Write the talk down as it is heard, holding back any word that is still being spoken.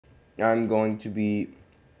I'm going to be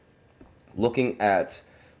looking at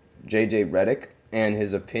JJ Redick and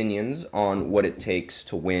his opinions on what it takes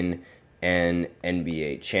to win an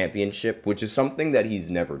NBA championship, which is something that he's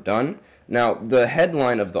never done. Now, the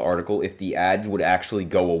headline of the article, if the ads would actually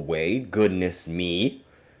go away, goodness me.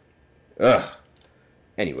 Ugh.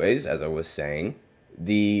 Anyways, as I was saying,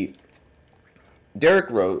 JJ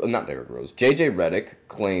Redick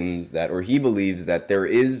claims that, or he believes that there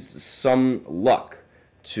is some luck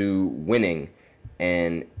to winning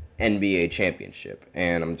an NBA championship.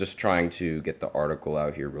 And I'm just trying to get the article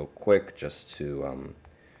out here real quick just to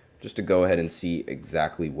go ahead and see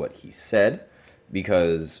exactly what he said,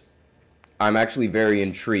 because I'm actually very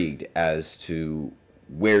intrigued as to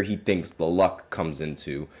where he thinks the luck comes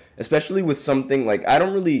into, especially with something like,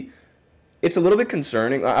 it's a little bit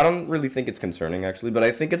concerning. I don't really think it's concerning, actually, but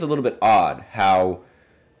I think it's a little bit odd how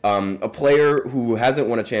a player who hasn't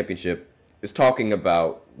won a championship is talking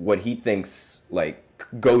about what he thinks, like,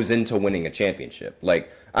 goes into winning a championship.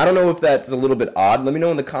 Like, I don't know if that's a little bit odd. Let me know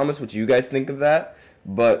in the comments what you guys think of that.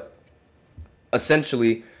 But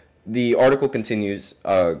essentially, the article continues.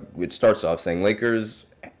 It starts off saying, Lakers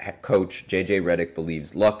coach JJ Redick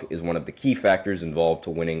believes luck is one of the key factors involved to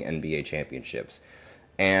winning NBA championships.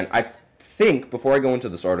 And I think, before I go into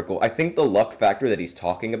this article, I think the luck factor that he's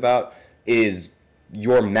talking about is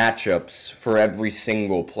your matchups for every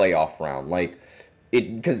single playoff round. Like,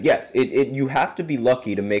 because yes, you have to be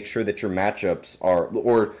lucky to make sure that your matchups are,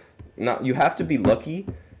 or not, you have to be lucky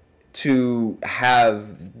to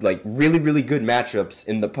have like really, really good matchups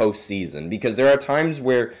in the postseason, because there are times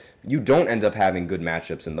where you don't end up having good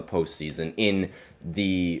matchups in the postseason, in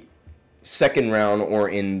the second round or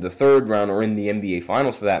in the third round or in the NBA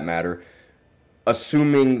Finals for that matter,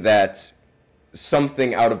 assuming that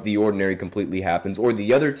something out of the ordinary completely happens, or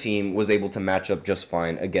the other team was able to match up just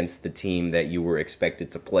fine against the team that you were expected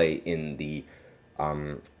to play in the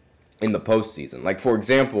postseason. Like, for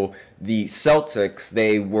example, the Celtics,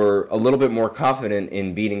 they were a little bit more confident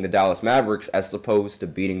in beating the Dallas Mavericks as opposed to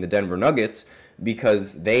beating the Denver Nuggets,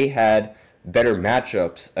 because they had better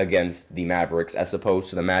matchups against the Mavericks as opposed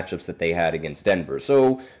to the matchups that they had against Denver.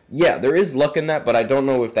 So, yeah, there is luck in that, but I don't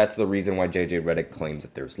know if that's the reason why JJ Redick claims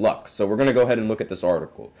that there's luck. So we're going to go ahead and look at this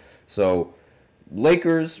article. So,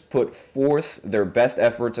 Lakers put forth their best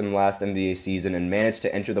efforts in the last NBA season and managed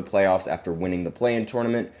to enter the playoffs after winning the play-in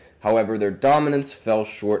tournament. However, their dominance fell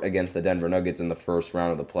short against the Denver Nuggets in the first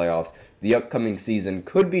round of the playoffs. The upcoming season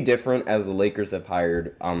could be different, as the Lakers have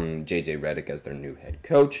hired JJ Redick as their new head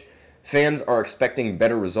coach. Fans are expecting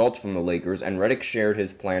better results from the Lakers, and Redick shared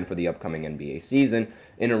his plan for the upcoming NBA season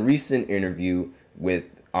in a recent interview with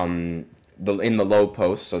in the Low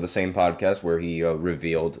Post, so the same podcast where he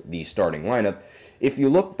revealed the starting lineup. If you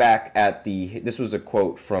look back at this was a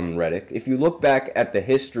quote from Redick, if you look back at the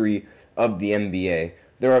history of the NBA,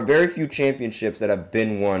 there are very few championships that have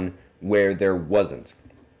been won where there wasn't.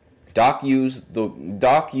 Doc used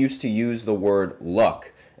to use the word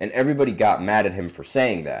luck, and everybody got mad at him for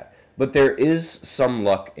saying that. But there is some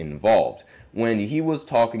luck involved. When he was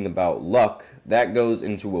talking about luck, that goes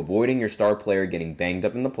into avoiding your star player getting banged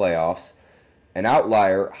up in the playoffs, an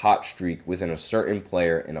outlier hot streak within a certain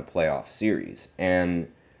player in a playoff series. And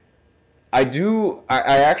I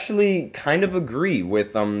actually kind of agree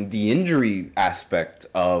with the injury aspect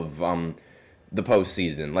of the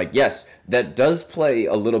postseason. Like, yes, that does play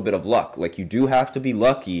a little bit of luck. Like, you do have to be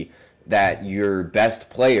lucky that your best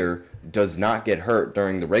player does not get hurt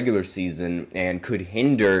during the regular season and could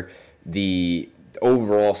hinder the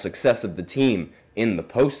overall success of the team in the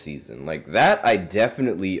postseason. Like, that I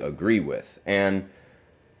definitely agree with. And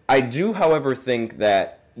I do, however, think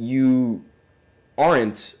that you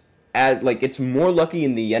aren't as, like, it's more lucky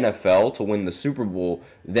in the NFL to win the Super Bowl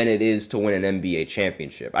than it is to win an NBA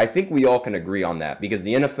championship. I think we all can agree on that, because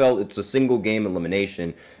the NFL, it's a single game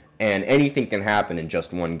elimination, and anything can happen in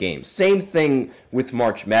just one game. Same thing with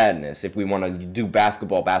March Madness, if we want to do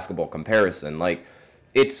basketball comparison. Like,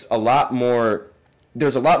 it's a lot more,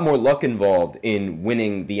 there's a lot more luck involved in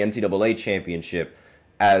winning the NCAA championship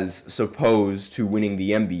as opposed to winning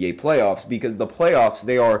the NBA playoffs, because the playoffs,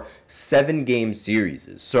 they are 7-game series.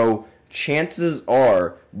 So chances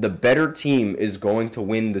are the better team is going to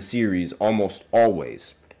win the series almost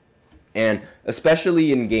always. And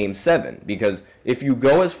especially in Game 7, because if you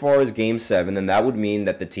go as far as Game 7, then that would mean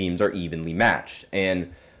that the teams are evenly matched.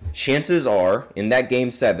 And chances are, in that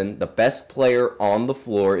Game 7, the best player on the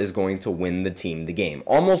floor is going to win the team the game.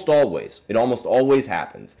 Almost always. It almost always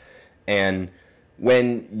happens. And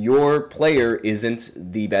when your player isn't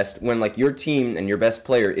the best, when like your team and your best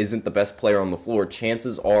player isn't the best player on the floor,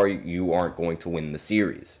 chances are you aren't going to win the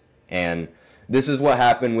series. And This is what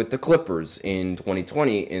happened with the Clippers in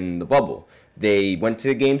 2020 in the bubble. They went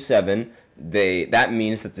to Game 7. That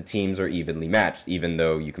means that the teams are evenly matched, even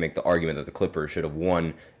though you can make the argument that the Clippers should have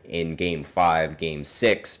won in Game 5, Game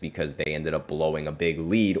 6, because they ended up blowing a big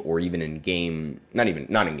lead, or even in not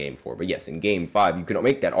in Game 4, but yes, in Game 5. You can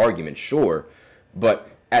make that argument, sure, but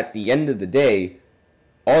at the end of the day,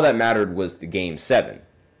 all that mattered was the Game 7,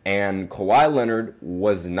 and Kawhi Leonard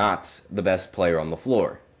was not the best player on the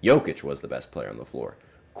floor. Jokic was the best player on the floor.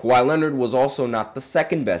 Kawhi Leonard was also not the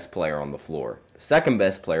second best player on the floor. The second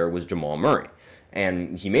best player was Jamal Murray.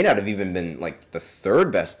 And he may not have even been like the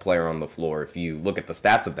third best player on the floor if you look at the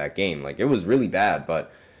stats of that game. Like, it was really bad,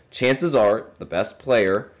 but chances are the best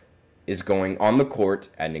player is going on the court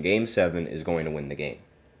and in Game 7 is going to win the game.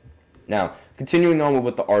 Now, continuing on with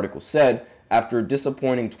what the article said, after a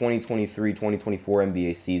disappointing 2023-2024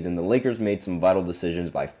 NBA season, the Lakers made some vital decisions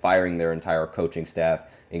by firing their entire coaching staff,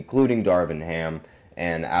 including Darvin Ham,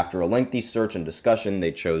 and after a lengthy search and discussion,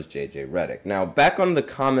 they chose JJ Redick. Now, back on the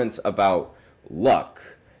comments about luck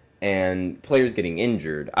and players getting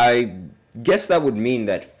injured, I guess that would mean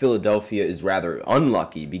that Philadelphia is rather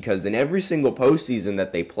unlucky, because in every single postseason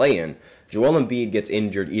that they play in, Joel Embiid gets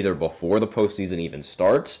injured either before the postseason even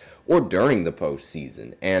starts or during the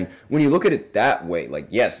postseason. And when you look at it that way, like,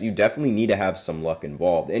 yes, you definitely need to have some luck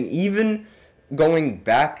involved. And even going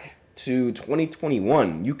back to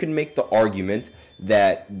 2021, you can make the argument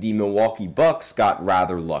that the Milwaukee Bucks got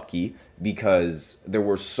rather lucky because there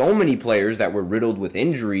were so many players that were riddled with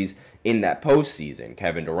injuries in that postseason.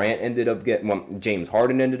 Kevin Durant ended up James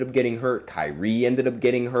Harden ended up getting hurt, Kyrie ended up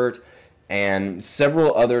getting hurt, and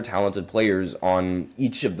several other talented players on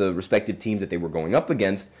each of the respective teams that they were going up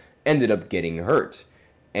against ended up getting hurt.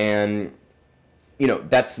 And,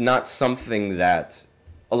 that's not something that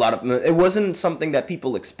it wasn't something that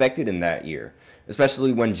people expected in that year,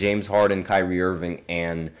 especially when James Harden, Kyrie Irving,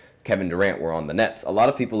 and Kevin Durant were on the Nets. A lot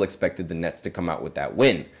of people expected the Nets to come out with that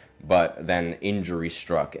win, but then injury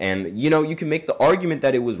struck. And, you can make the argument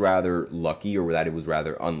that it was rather lucky or that it was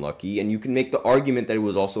rather unlucky, and you can make the argument that it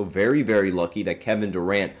was also very, very lucky that Kevin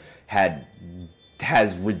Durant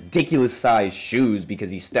has ridiculous sized shoes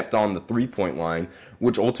because he stepped on the three-point line,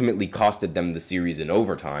 which ultimately costed them the series in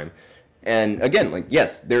overtime. And again,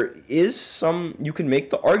 yes, you can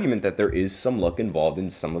make the argument that there is some luck involved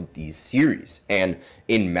in some of these series and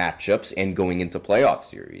in matchups and going into playoff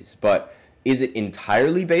series. But is it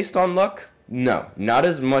entirely based on luck? No, not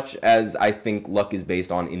as much as I think luck is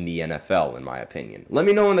based on in the NFL, in my opinion. Let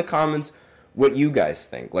me know in the comments what you guys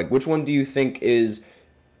think. Which one do you think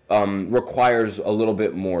requires a little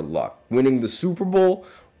bit more luck? Winning the Super Bowl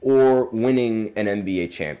or winning an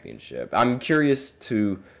NBA championship? I'm curious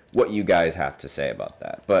to what you guys have to say about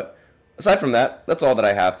that. But aside from that, that's all that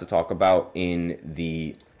I have to talk about in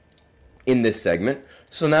this segment.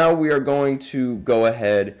 So now we are going to go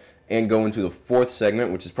ahead and go into the fourth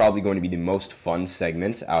segment, which is probably going to be the most fun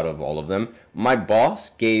segment out of all of them. My boss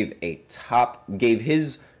gave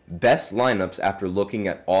his best lineups after looking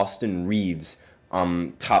at Austin Reeves'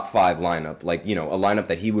 top 5 lineup, a lineup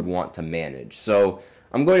that he would want to manage. So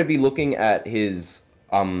I'm going to be looking at his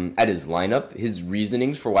lineup, his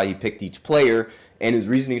reasonings for why he picked each player, and his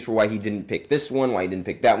reasonings for why he didn't pick this one, why he didn't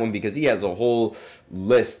pick that one, because he has a whole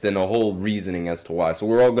list and a whole reasoning as to why. So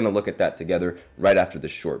we're all going to look at that together right after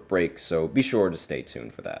this short break, so be sure to stay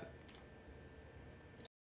tuned for that.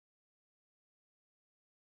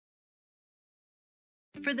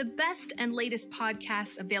 For the best and latest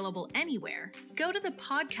podcasts available anywhere, go to the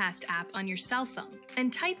podcast app on your cell phone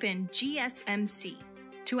and type in GSMC.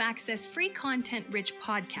 To access free content-rich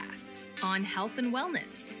podcasts on health and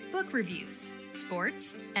wellness, book reviews,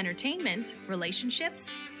 sports, entertainment,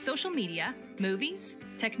 relationships, social media, movies,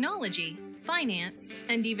 technology, finance,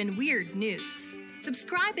 and even weird news.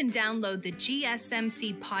 Subscribe and download the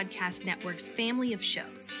GSMC Podcast Network's family of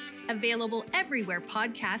shows, available everywhere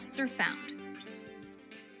podcasts are found.